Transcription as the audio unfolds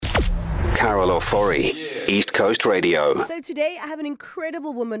Carol Ofori, East Coast Radio. So today I have an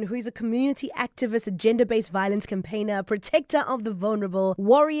incredible woman who is a community activist, a gender-based violence campaigner, protector of the vulnerable,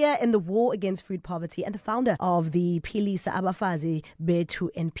 warrior in the war against food poverty, and the founder of the Philisa Abafazi Bethu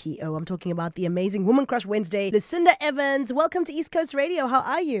NPO. I'm talking about the amazing Woman Crush Wednesday, Lucinda Evans. Welcome to East Coast Radio. How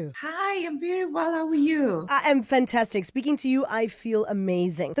are you? Hi, I'm very well. How are you? I am fantastic. Speaking to you, I feel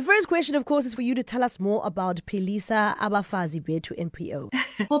amazing. The first question, of course, is for you to tell us more about Philisa Abafazi Bethu NPO.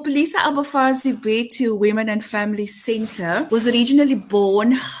 Well, Philisa Abafazi Bethu Women and Family Centre was originally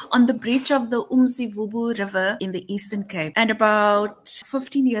born on the bridge of the Umzivubu River in the Eastern Cape. And about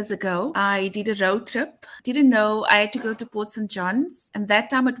 15 years ago, I did a road trip. Didn't know I had to go to Port St. John's. And that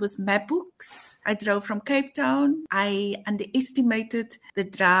time it was map books. I drove from Cape Town. I underestimated the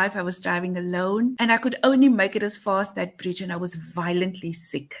drive. I was driving alone. And I could only make it as far as that bridge. And I was violently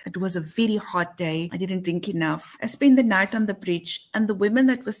sick. It was a very hot day. I didn't drink enough. I spent the night on the bridge. And the women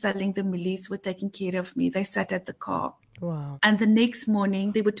that were selling the mealies were taking care of me. They sat at the car. Wow. And the next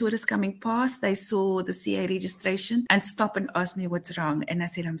morning, there were tourists coming past. They saw the CA registration and stopped and asked me what's wrong. And I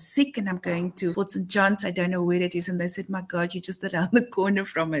said, I'm sick and I'm going to Port St. John's. I don't know where it is. And they said, my God, you're just around the corner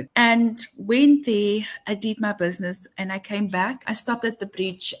from it. And went there. I did my business and I came back. I stopped at the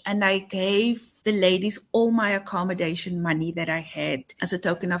bridge and I gave the ladies all my accommodation money that I had as a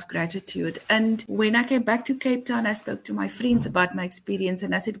token of gratitude. And when I came back to Cape Town, I spoke to my friends about my experience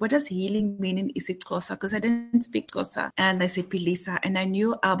and I said, what does healing mean in isiXhosa? Because I didn't speak Xhosa. And they said Philisa. And I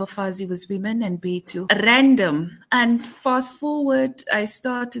knew Abafazi was women and Bethu. Random. And fast forward, I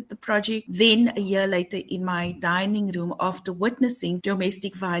started the project then a year later in my dining room after witnessing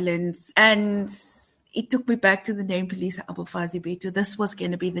domestic violence. And it took me back to the name Philisa Abafazi Bethu. This was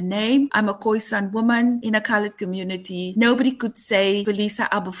going to be the name. I'm a Khoisan woman in a colored community. Nobody could say Philisa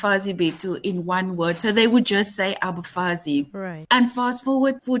Abafazi Bethu in one word. So they would just say Abafazi. Right. And fast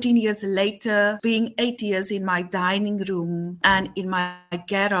forward 14 years later, being 8 years in my dining room and in my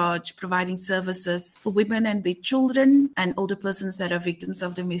garage, providing services for women and their children and older persons that are victims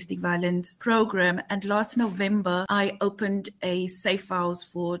of domestic violence program. And last November, I opened a safe house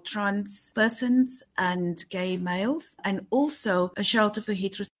for trans persons and gay males, and also a shelter for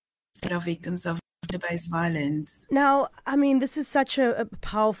heterosexual that are victims of gender-based violence. Now, I mean, this is such a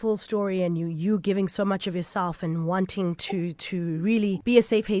powerful story, and you giving so much of yourself and wanting to really be a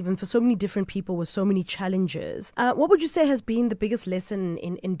safe haven for so many different people with so many challenges. What would you say has been the biggest lesson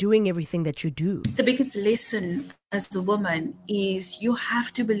in doing everything that you do? The biggest lesson as a woman is you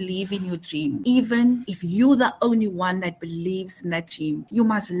have to believe in your dream. Even if you're the only one that believes in that dream, you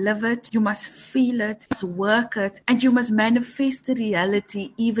must live it, you must feel it, you must work it, and you must manifest the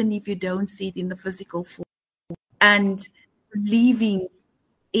reality even if you don't see it in the physical form. And believing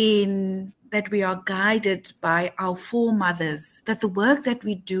in that we are guided by our foremothers, that the work that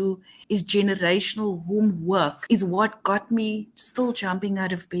we do is generational womb work, is what got me still jumping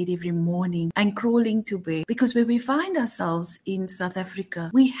out of bed every morning and crawling to bed. Because where we find ourselves in South Africa,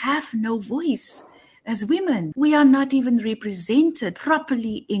 we have no voice. As women, we are not even represented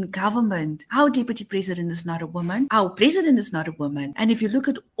properly in government. Our deputy president is not a woman. Our president is not a woman. And if you look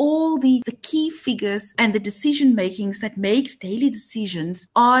at all the key figures and the decision makings that makes daily decisions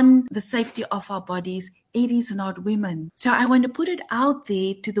on the safety of our bodies, it is not women. So I want to put it out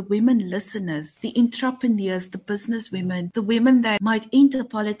there to the women listeners, the entrepreneurs, the business women, the women that might enter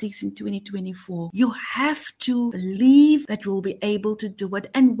politics in 2024. You have to believe that we'll be able to do it.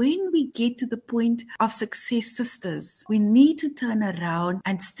 And when we get to the point of success, sisters, we need to turn around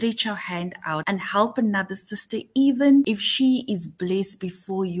and stretch our hand out and help another sister, even if she is blessed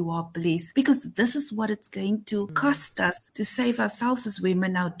before you are blessed. Because this is what it's going to cost us to save ourselves as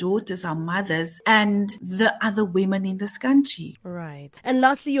women, our daughters, our mothers, and the other women in this country. Right. And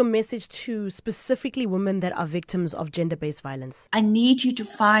lastly, your message to specifically women that are victims of gender-based violence. I need you to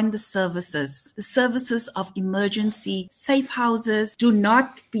find the services of emergency safe houses. Do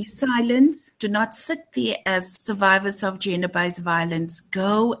not be silent. Do not sit there as survivors of gender-based violence.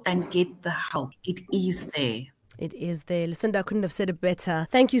 Go and get the help. It is there. It is there. Lucinda, I couldn't have said it better.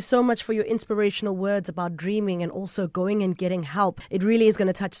 Thank you so much for your inspirational words about dreaming and also going and getting help. It really is going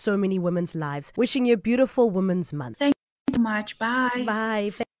to touch so many women's lives. Wishing you a beautiful Women's Month. Thank you so much. Bye.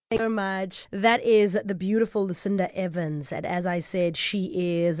 Bye. Thank you very much. That is the beautiful Lucinda Evans. And as I said,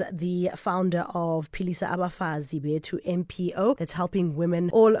 she is the founder of Philisa Abafazi Bethu NPO that's helping women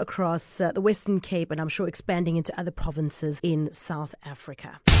all across the Western Cape and I'm sure expanding into other provinces in South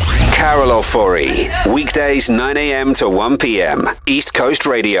Africa. Carol Ofori, weekdays 9 a.m. to 1 p.m. East Coast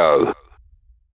Radio.